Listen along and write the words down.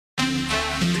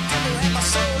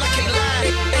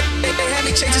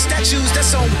me change the statues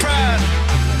that's on pride.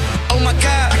 Oh my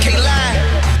God, I can't lie.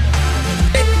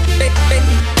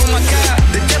 Oh my God,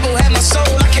 the devil had my soul,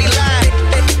 I can't lie.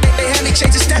 They had me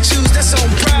change the statues that's on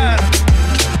pride.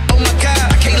 Oh my God,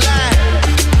 I can't lie.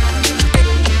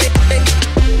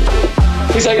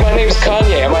 He's like, my name's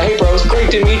Kanye. I'm like, hey bro, it's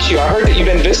great to meet you. I heard that you've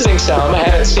been visiting some. I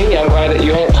haven't seen you. I'm glad that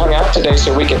you hung out today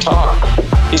so we can talk.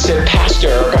 He said,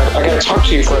 Pastor, I got to talk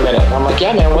to you for a minute. I'm like,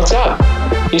 yeah, man, what's up?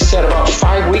 He said, about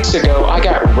 5 weeks ago, I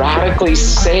got radically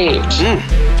saved.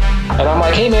 And I'm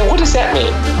like, hey, man, what does that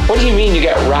mean? What do you mean you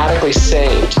got radically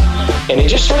saved? And he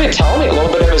just started telling me a little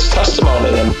bit of his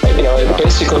testimony. And, you know, it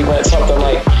basically went something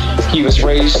like he was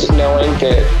raised knowing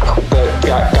that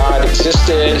God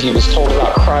existed. He was told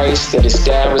about Christ, that his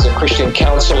dad was a Christian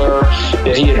counselor,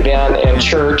 that he had been in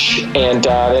church, and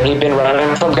that he'd been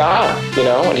running from God, you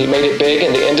know, and he made it big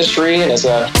in the industry. And as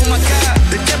a... Oh my God,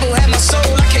 the devil had my soul,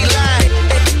 I can't lie.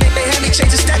 They had me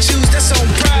change the statues that's on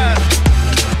pride.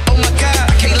 Oh my God,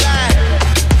 I can't lie.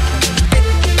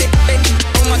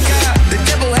 Oh my God, the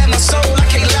devil had my soul, I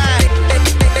can't lie.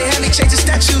 They had me change the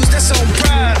statues that's on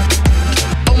pride.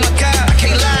 Oh my God, I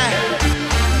can't lie.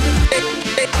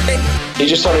 He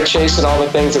just started chasing all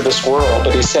the things of this world,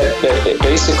 but he said that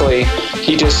basically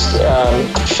he just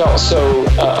felt so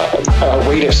a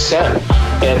weight of sin,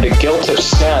 and the guilt of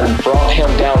sin brought him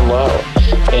down low.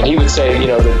 And he would say, you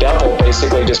know, the devil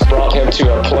basically just brought him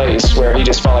to a place where he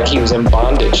just felt like he was in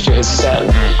bondage to his sin.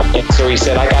 And so he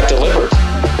said, I got delivered.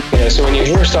 You know, so when you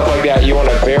hear stuff like that, you want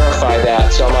to verify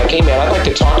that. So I'm like, hey man, I'd like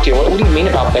to talk to you. What do you mean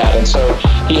about that? And so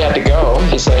he had to go.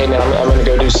 He said, hey man, I'm going to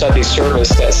go do Sunday service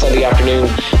that Sunday afternoon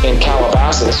in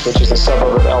Calabasas, which is a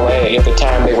suburb of LA. At the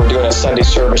time, they were doing a Sunday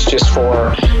service just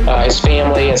for his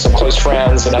family and some close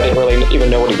friends, and I didn't really even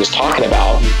know what he was talking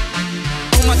about.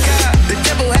 Oh my God, the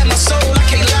devil had my soul, I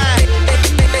can't lie.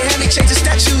 They had me change the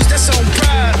statues that's on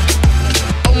pride.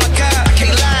 Oh my God, I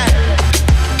can't lie.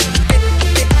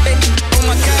 Oh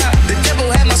my God, the devil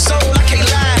had my soul, I can't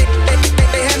lie.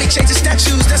 They had me change the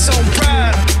statues that's on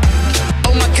pride.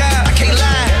 Oh my God, I can't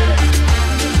lie.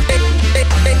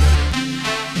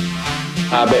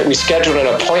 But we scheduled an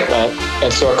appointment,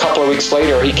 and so a couple of weeks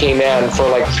later, he came in for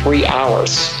like 3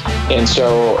 hours. And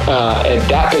so at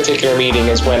that particular meeting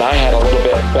is when I had a little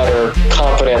bit better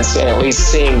confidence in at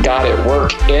least seeing God at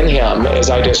work in him, as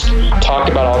I just talked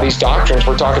about all these doctrines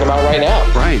we're talking about right now.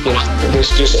 Right. You know,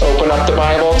 just open up the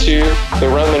Bible to the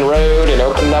Roman road, and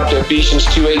open up to Ephesians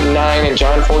 2:8-9, and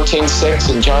John 14:6,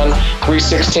 and John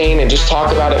 3:16, and just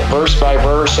talk about it verse by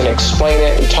verse and explain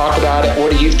it and talk about it.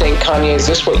 What do you think, Kanye? Is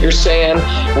this what you're saying?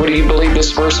 What do you believe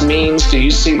this verse means? Do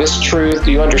you see this truth?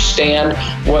 Do you understand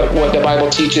what the Bible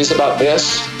teaches about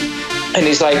this? And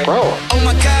he's like, bro. Oh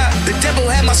my God, the devil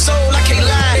had my soul, I can't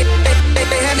lie.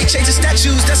 They had me change the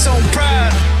statues that's on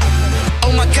pride.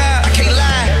 Oh my God, I can't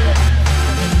lie.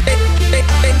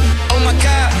 Oh my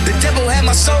God, the devil had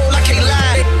my soul, I can't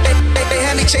lie. They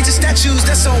had me change the statues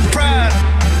that's on pride.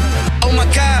 Oh my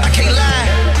God, I can't lie.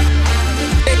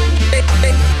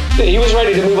 He was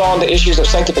ready to move on to issues of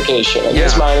sanctification. In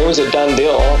his mind, it was a done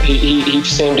deal. He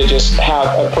seemed to just have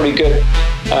a pretty good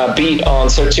beat on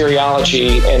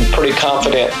soteriology, and pretty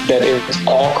confident that it was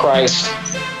all Christ,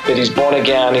 that he's born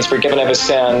again, he's forgiven of his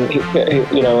sin,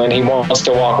 you know, and he wants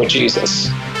to walk with Jesus.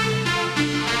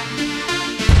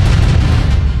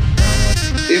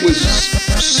 It was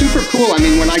super cool. I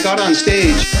mean, when I got on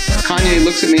stage, Kanye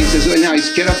looks at me and says, oh, now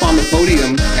he's get up on the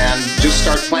podium and just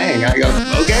start playing. I go,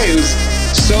 okay. It was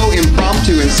so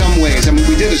impromptu in some ways. I mean,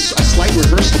 we did a slight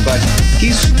rehearsal, but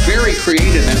he's very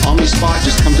creative and on the spot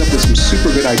just comes up with some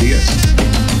super good ideas.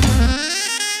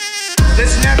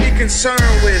 Let's not be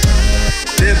concerned with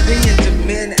the opinions of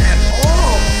men at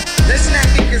all. Let's not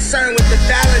be concerned with the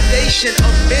validation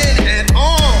of men at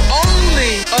all.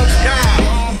 Only of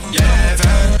God.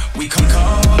 Yeah, we come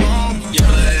call your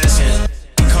blessing.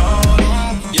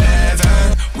 Yeah,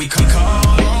 we come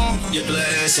call your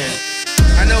blessing.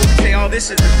 I know we say, oh, this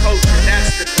is the culture,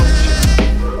 that's the culture.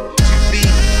 To be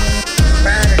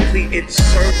radically in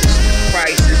service to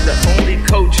Christ is the only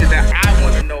culture that I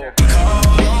want to know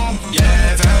about.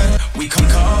 Yeah, we come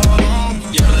call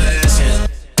your blessing.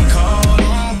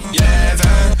 Yeah,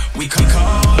 we come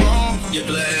call your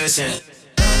blessing.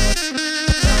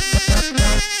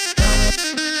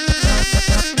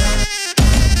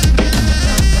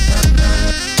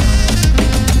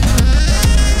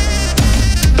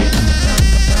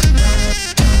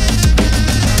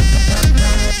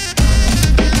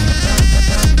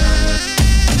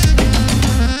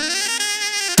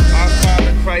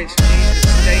 Christ Jesus,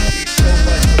 thank you so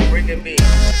much for bringing me to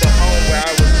the home where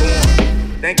I was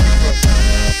born. Thank you for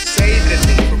saving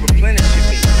me, for replenishing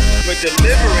me, for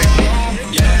delivering me.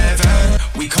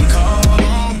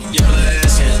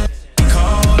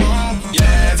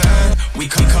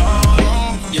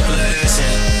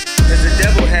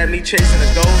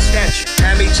 mansion.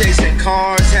 Have me chasing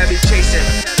cars, have me chasing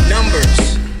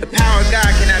numbers. The power of God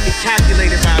cannot be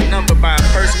calculated by a number, by a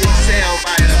first week sale,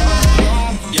 by a...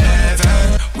 Yeah,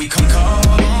 that we can call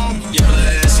on your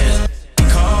blessings.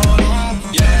 Call on,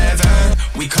 yeah, that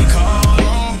we can call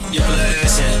on your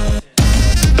blessings.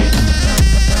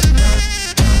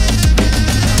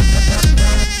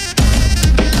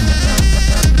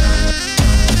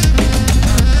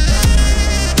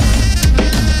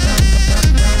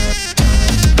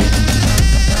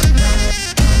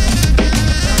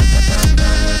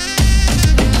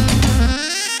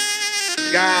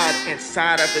 God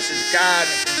inside of us, it's God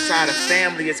inside of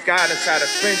family, it's God inside of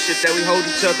friendship, that we hold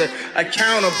each other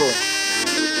accountable.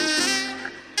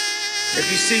 If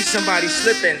you see somebody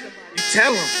slipping, you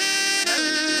tell them.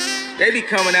 They be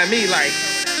coming at me like,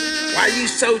 why you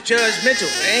so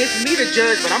judgmental? It ain't for me to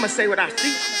judge, but I'm gonna say what I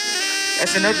see.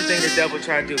 That's another thing the devil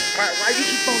try to do. Why you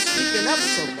keep on speaking up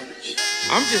so much?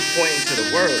 I'm just pointing to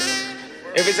the word.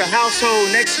 If it's a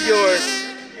household next to yours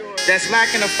that's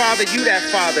lacking a father, you that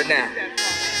father now.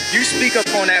 You speak up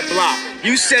on that block.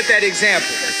 You set that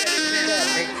example.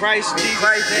 In Christ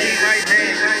Jesus'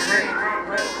 name.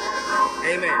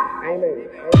 Amen. Amen.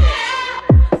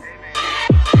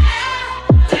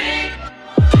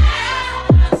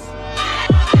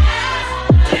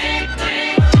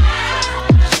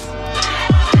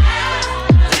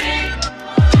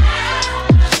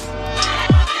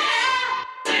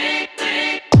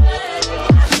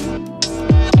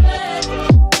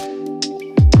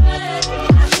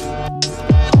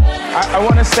 I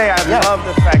want to say I love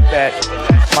the fact that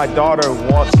my daughter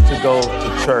wants to go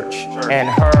to church, and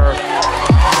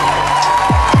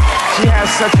she has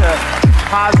such a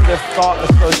positive thought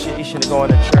association to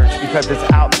going to church because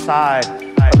it's outside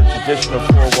of the traditional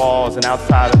four walls and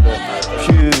outside of the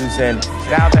pews. And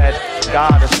now that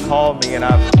God has called me and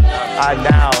I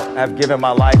now have given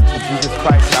my life to Jesus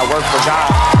Christ and I work for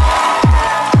God.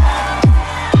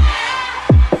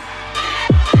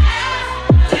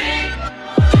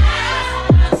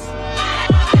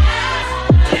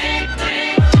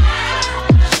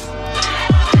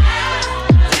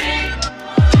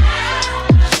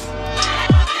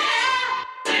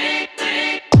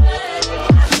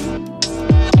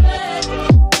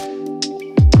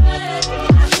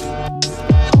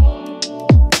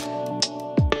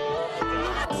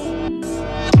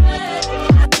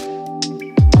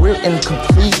 In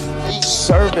complete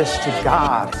service to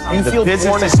God. You the feel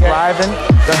business born is again? thriving.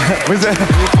 You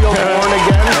feel born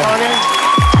again, Kanye?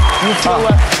 You feel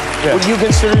like, would you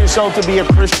consider yourself to be a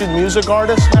Christian music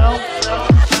artist now?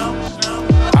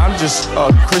 I'm just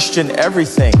a Christian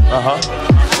everything.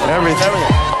 Everything.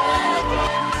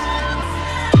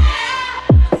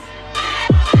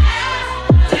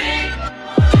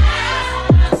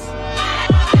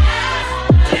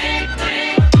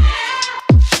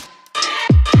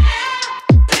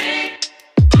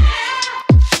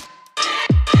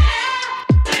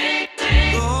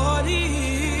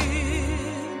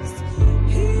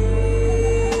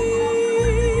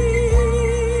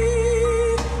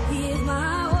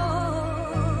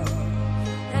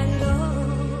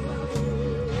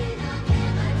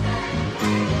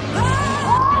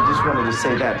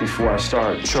 Say that before I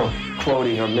start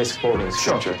quoting or misquoting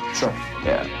scripture. Sure.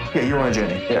 Yeah, you're on a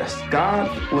journey. Yes. God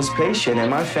was patient,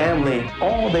 and my family,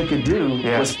 all they could do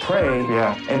was pray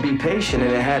and be patient,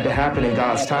 and it had to happen in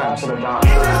God's time. I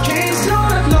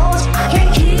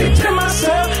can't keep it to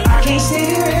myself. I can't sit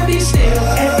here and be still.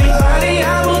 Everybody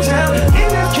I will tell.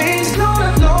 And I've changed Lord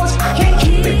of Lords. I can't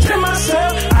keep it to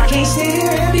myself. I can't sit here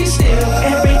and be still.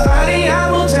 Everybody I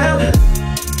will tell.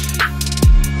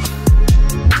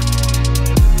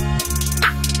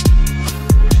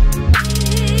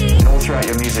 Throughout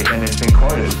your music, and it's been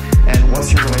quoted. And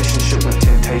what's your relationship with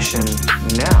temptation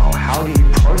now? How do you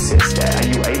process that? Are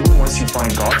you able, once you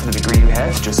find God to the degree you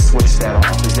have, to just switch that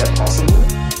off? Is that possible?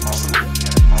 Possible.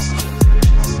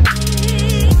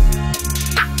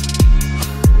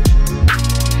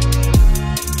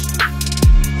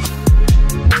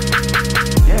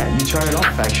 Yeah, you turn it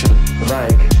off, actually.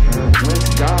 Like,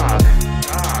 with God,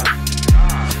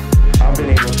 I've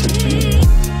been able to beat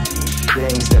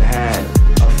things that had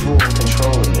full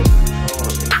control of me.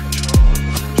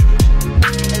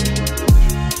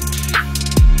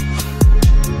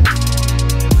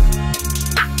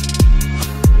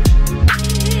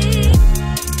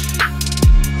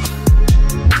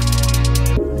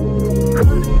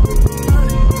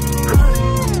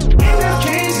 And I've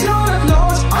changed Lord of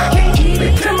Lords. I can't keep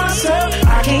it to myself.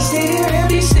 I can't sit here and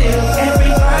be still.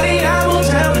 Everybody I will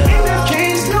tell. And I've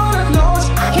changed Lord of Lords.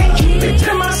 I can't keep it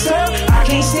to myself. I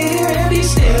can't sit here and be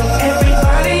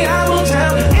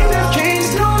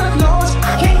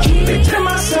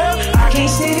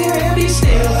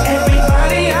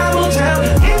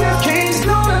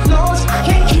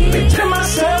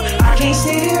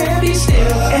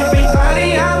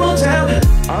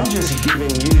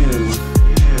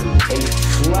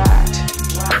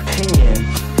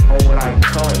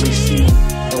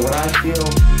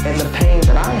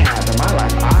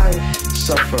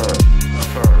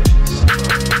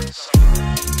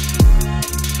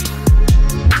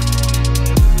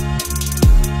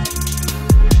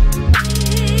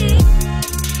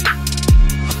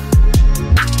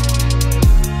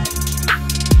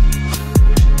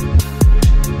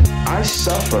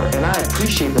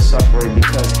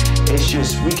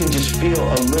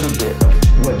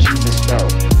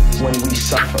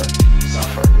suffer.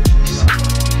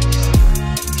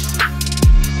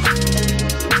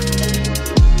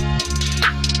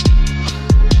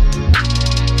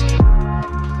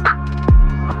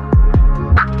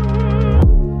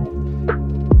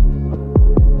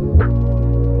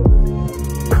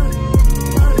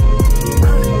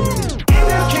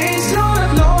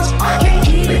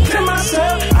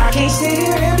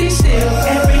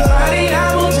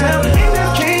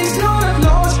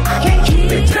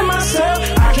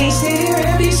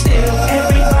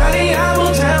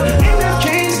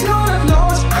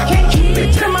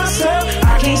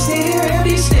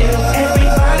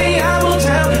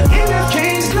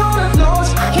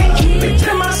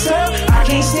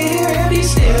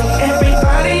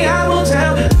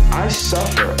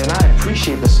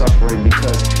 The suffering,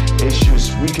 because it's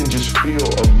just, we can just feel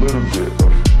a little bit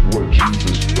of what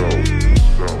Jesus felt.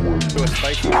 So it's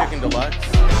spicy chicken deluxe.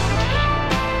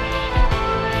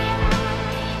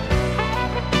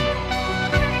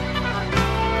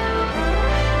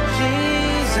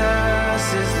 Jesus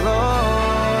is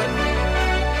Lord.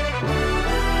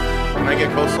 Can I get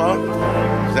coleslaw?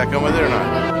 Does that come with it or not?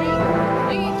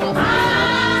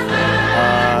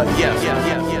 Yes.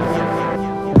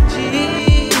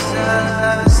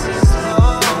 Jesus is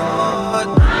Lord.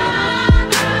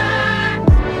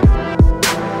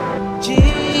 Jesus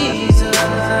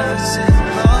is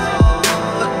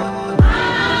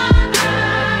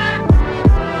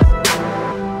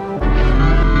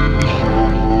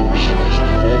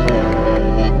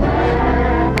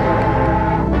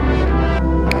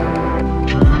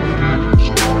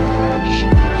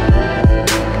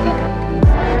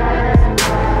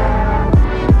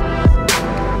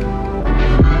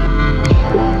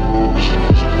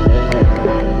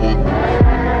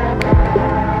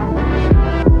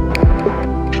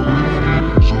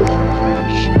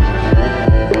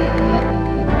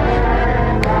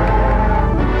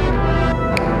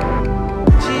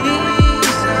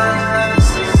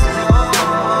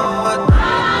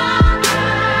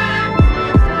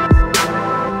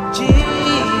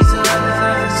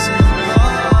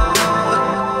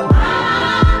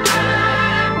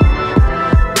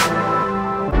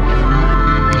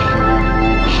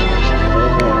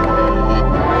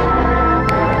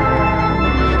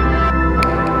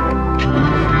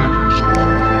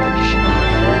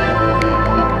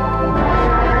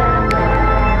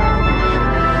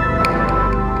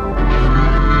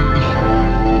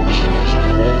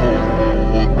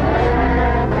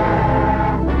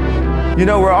You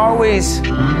know, we're always,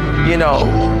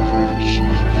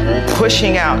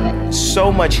 pushing out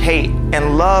so much hate,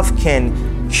 and love can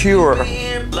cure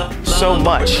so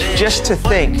much. Just to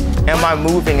think, am I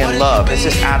moving in love? It's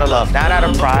just out of love, not out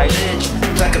of pride.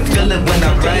 Like I feel it when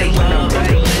I write.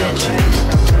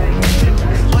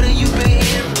 What are you being?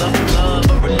 Love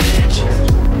or religion?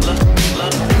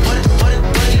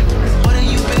 What are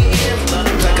you being?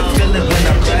 Like I feel it when I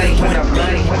write.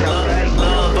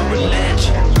 Love or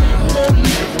religion?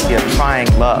 Yeah, trying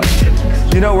love.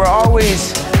 We're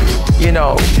always,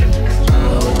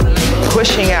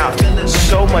 pushing out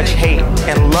so much hate,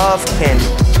 and love can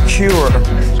cure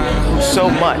so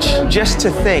much. Just to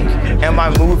think, am I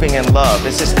moving in love?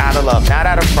 It's just out of love, not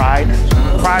out of pride.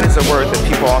 Pride is a word that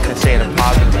people often say in a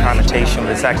positive connotation,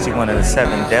 but it's actually one of the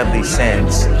 7 deadly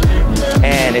sins.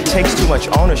 And it takes too much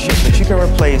ownership, but you can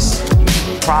replace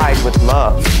pride with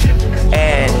love.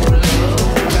 And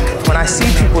when I see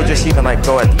people just even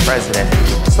go at the president,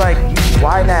 it's like,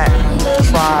 why not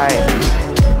try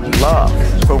love?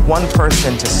 For one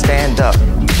person to stand up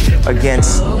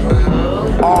against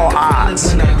all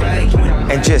odds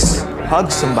and just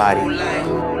hug somebody.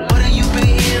 What are you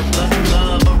being?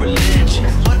 Love or religion?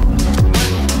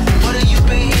 What are you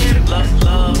being?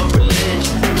 Love or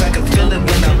religion? Like I feel it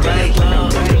when I write.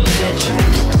 Love or religion?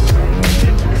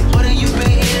 What are you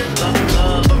being?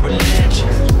 Love or religion?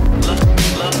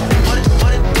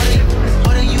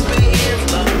 What are you being?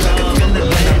 Like I feel it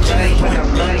when I write.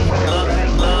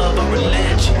 Love or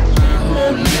religion?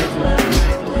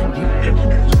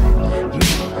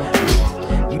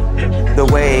 The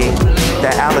way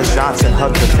that Alice Johnson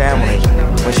hugged her family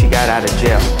when she got out of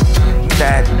jail.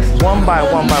 That one by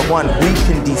one, we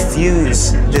can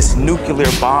defuse this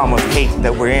nuclear bomb of hate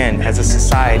that we're in as a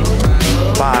society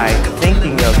by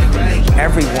thinking of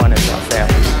everyone as our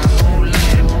family.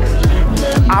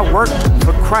 I work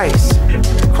for Christ.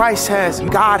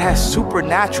 God has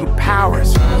supernatural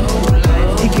powers.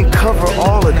 He can cover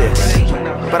all of this,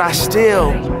 but I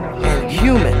still am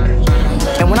human.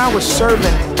 And when I was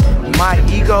serving my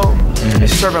ego, and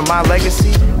serving my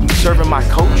legacy, serving my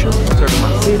culture, serving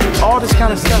my city, all this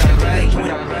kind of stuff.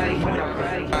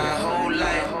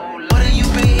 What are you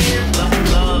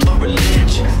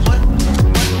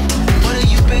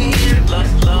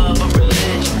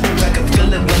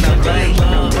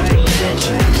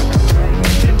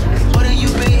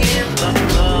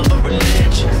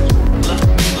religion.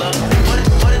 Love,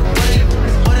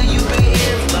 what do you been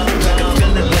here for? Love, I can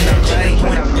feel it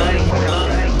when I'm ready.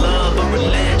 Love a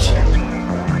religion.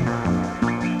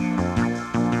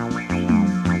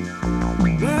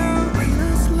 Well,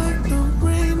 it's like the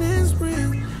rain in spring.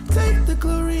 Take the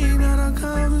chlorine out of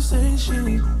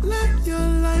conversation. Let your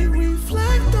light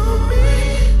reflect on me.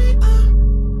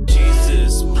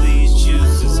 Jesus, please,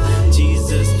 Jesus,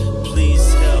 Jesus,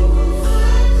 please help.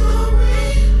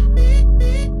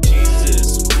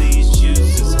 Jesus, please,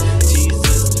 Jesus,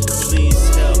 Jesus,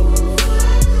 please help.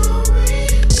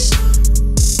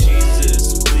 Jesus,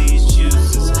 please,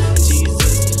 Jesus,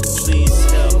 Jesus, please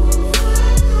help.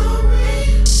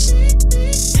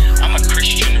 I'm a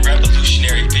Christian,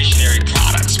 revolutionary, visionary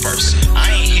products person.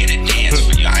 I ain't here to dance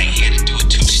for you. I ain't here to do a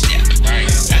two-step. Right?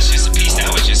 That's just a piece.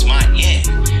 That was just my end.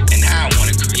 And now I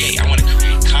want to create. I want to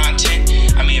create content.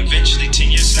 I mean, eventually, 10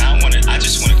 years now, I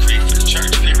just want to create for the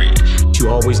church, period. You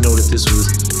always know that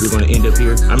you were going to end up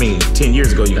here? I mean, 10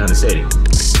 years ago, you kind of said it.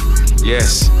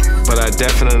 Yes, but I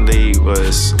definitely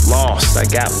was lost. I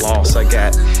got lost. I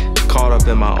got caught up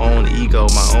in my own ego,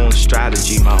 my own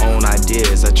strategy, my own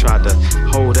ideas. I tried to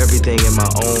hold everything in my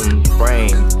own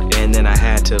brain, and then I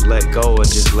had to let go and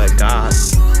just let God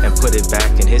and put it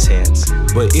back in His hands.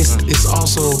 But it's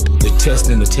also the test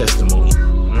and the testimony.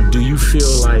 Do you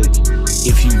feel like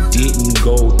if you didn't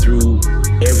go through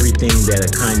everything that a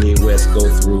Kanye West go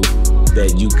through,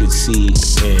 that you could see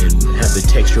and have the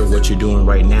texture of what you're doing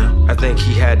right now? I think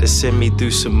He had to send me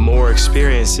through some more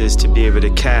experiences to be able to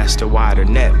cast a wider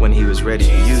net when He was ready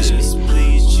to use me.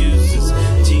 Please, Jesus,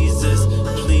 Jesus,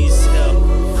 please help.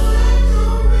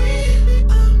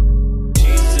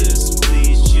 Jesus,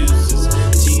 please, Jesus,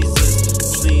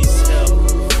 Jesus, please help.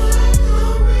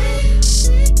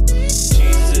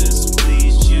 Jesus,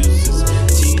 please, Jesus,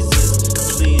 Jesus,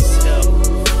 please help.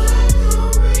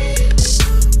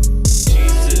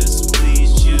 Jesus,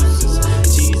 please, Jesus,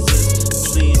 Jesus,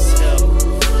 please help.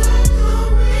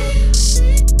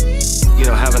 You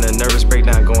know, having a nervous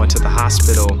breakdown, going to the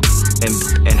hospital,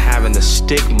 and having the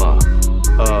stigma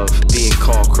of being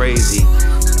called crazy,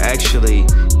 actually,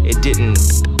 it didn't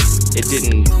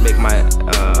make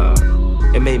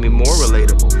it made me more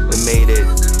relatable. It made it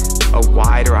a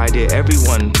wider idea.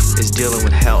 Everyone is dealing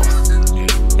with health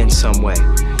in some way.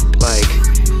 Like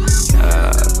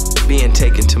being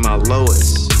taken to my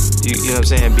lowest. You know what I'm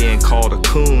saying? Being called a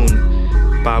coon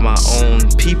by my own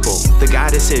people. The guy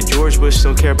that said George Bush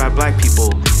don't care about black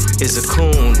people is a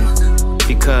coon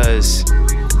because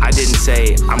I didn't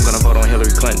say I'm gonna vote on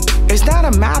Hillary Clinton. It's not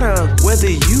a matter whether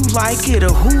you like it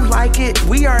or who like it.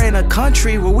 We are in a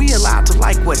country where we allowed to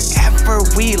like whatever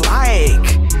we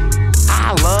like.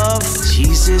 I love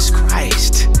Jesus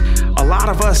Christ. A lot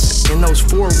of us in those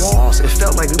four walls, it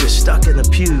felt like we were stuck in the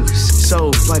pews.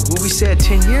 So like what we said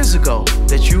 10 years ago,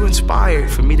 that you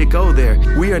inspired for me to go there,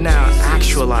 we are now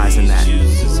actualizing that.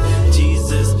 Jesus,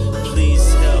 Jesus,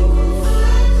 please help.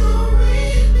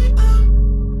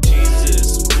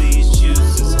 Jesus, please,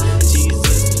 Jesus,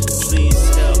 Jesus,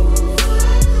 please help.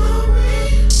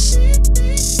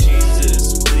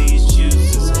 Jesus, please,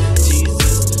 Jesus,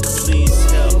 Jesus,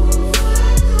 please help.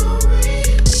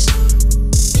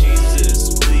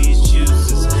 Jesus, please,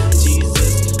 Jesus,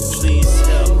 Jesus, please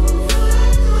help.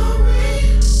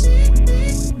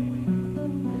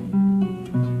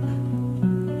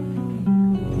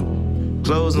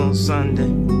 Close on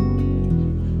Sunday.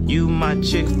 You my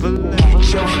Chick-fil-A.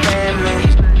 Get your family.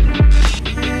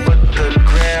 Put the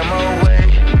gram away.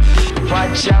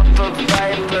 Watch out for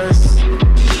vipers.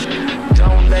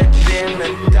 Don't let them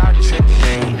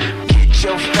indoctrinate. Get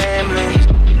your family.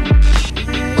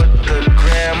 Put the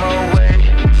gram away.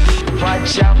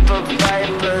 Watch out for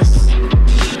vipers.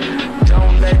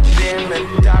 Don't let them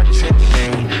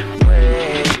indoctrinate. Pray.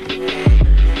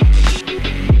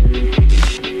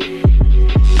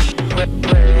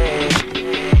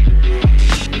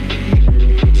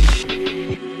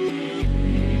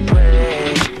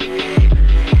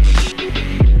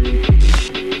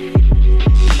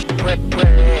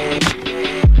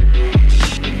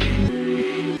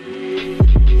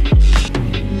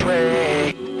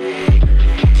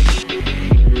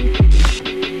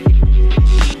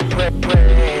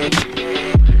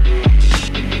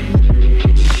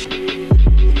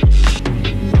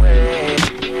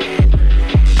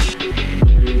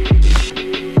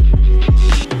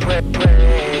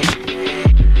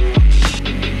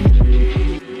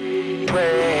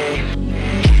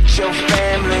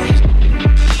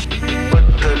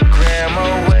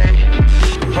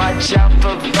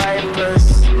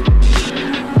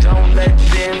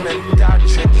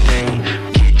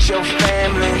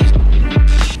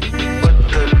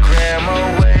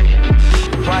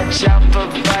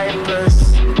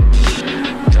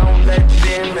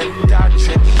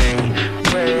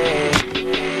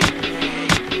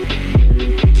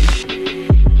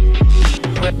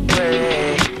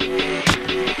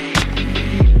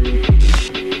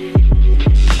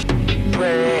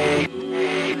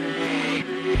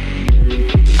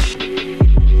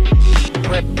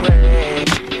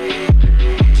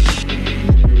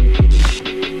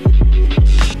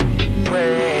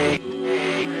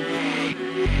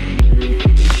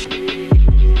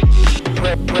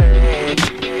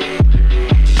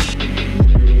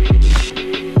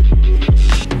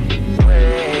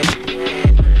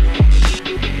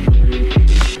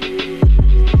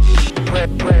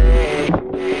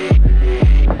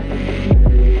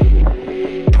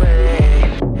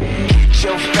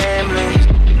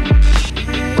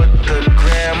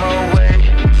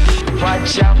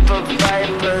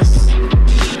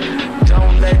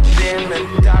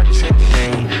 them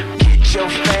indoctrinate. Get your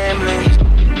family,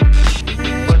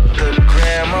 put the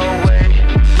gram away.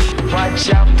 Watch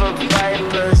out for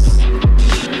vipers,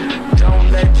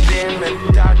 don't let them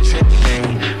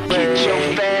indoctrinate. Get your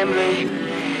family,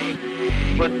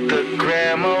 put the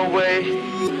gram away.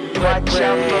 Watch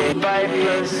out for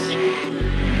vipers,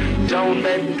 don't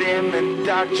let them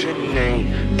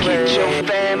indoctrinate. Get your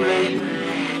family.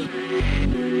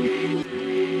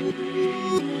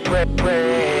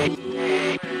 Pray.